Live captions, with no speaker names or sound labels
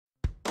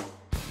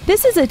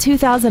This is a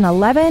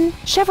 2011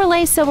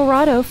 Chevrolet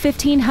Silverado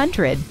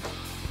 1500.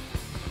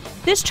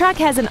 This truck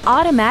has an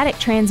automatic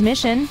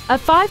transmission, a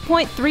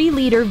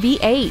 5.3-liter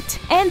V8,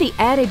 and the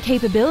added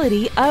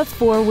capability of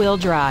four-wheel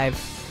drive.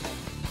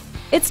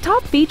 Its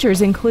top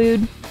features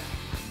include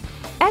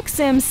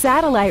XM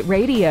satellite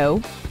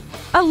radio,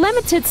 a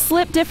limited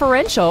slip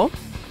differential,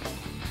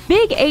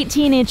 big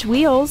 18-inch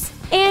wheels,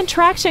 and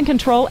traction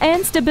control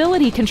and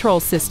stability control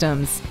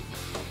systems.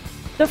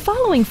 The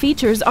following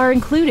features are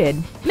included: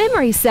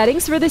 memory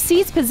settings for the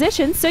seat's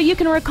position so you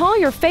can recall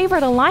your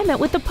favorite alignment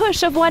with the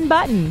push of one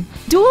button,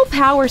 dual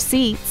power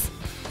seats,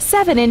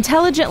 7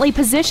 intelligently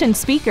positioned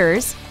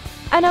speakers,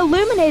 an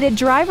illuminated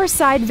driver's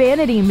side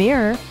vanity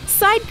mirror,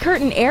 side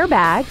curtain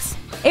airbags,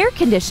 air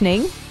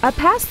conditioning, a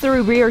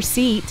pass-through rear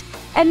seat,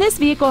 and this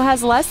vehicle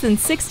has less than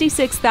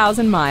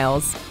 66,000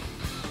 miles.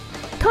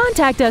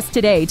 Contact us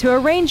today to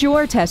arrange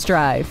your test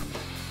drive.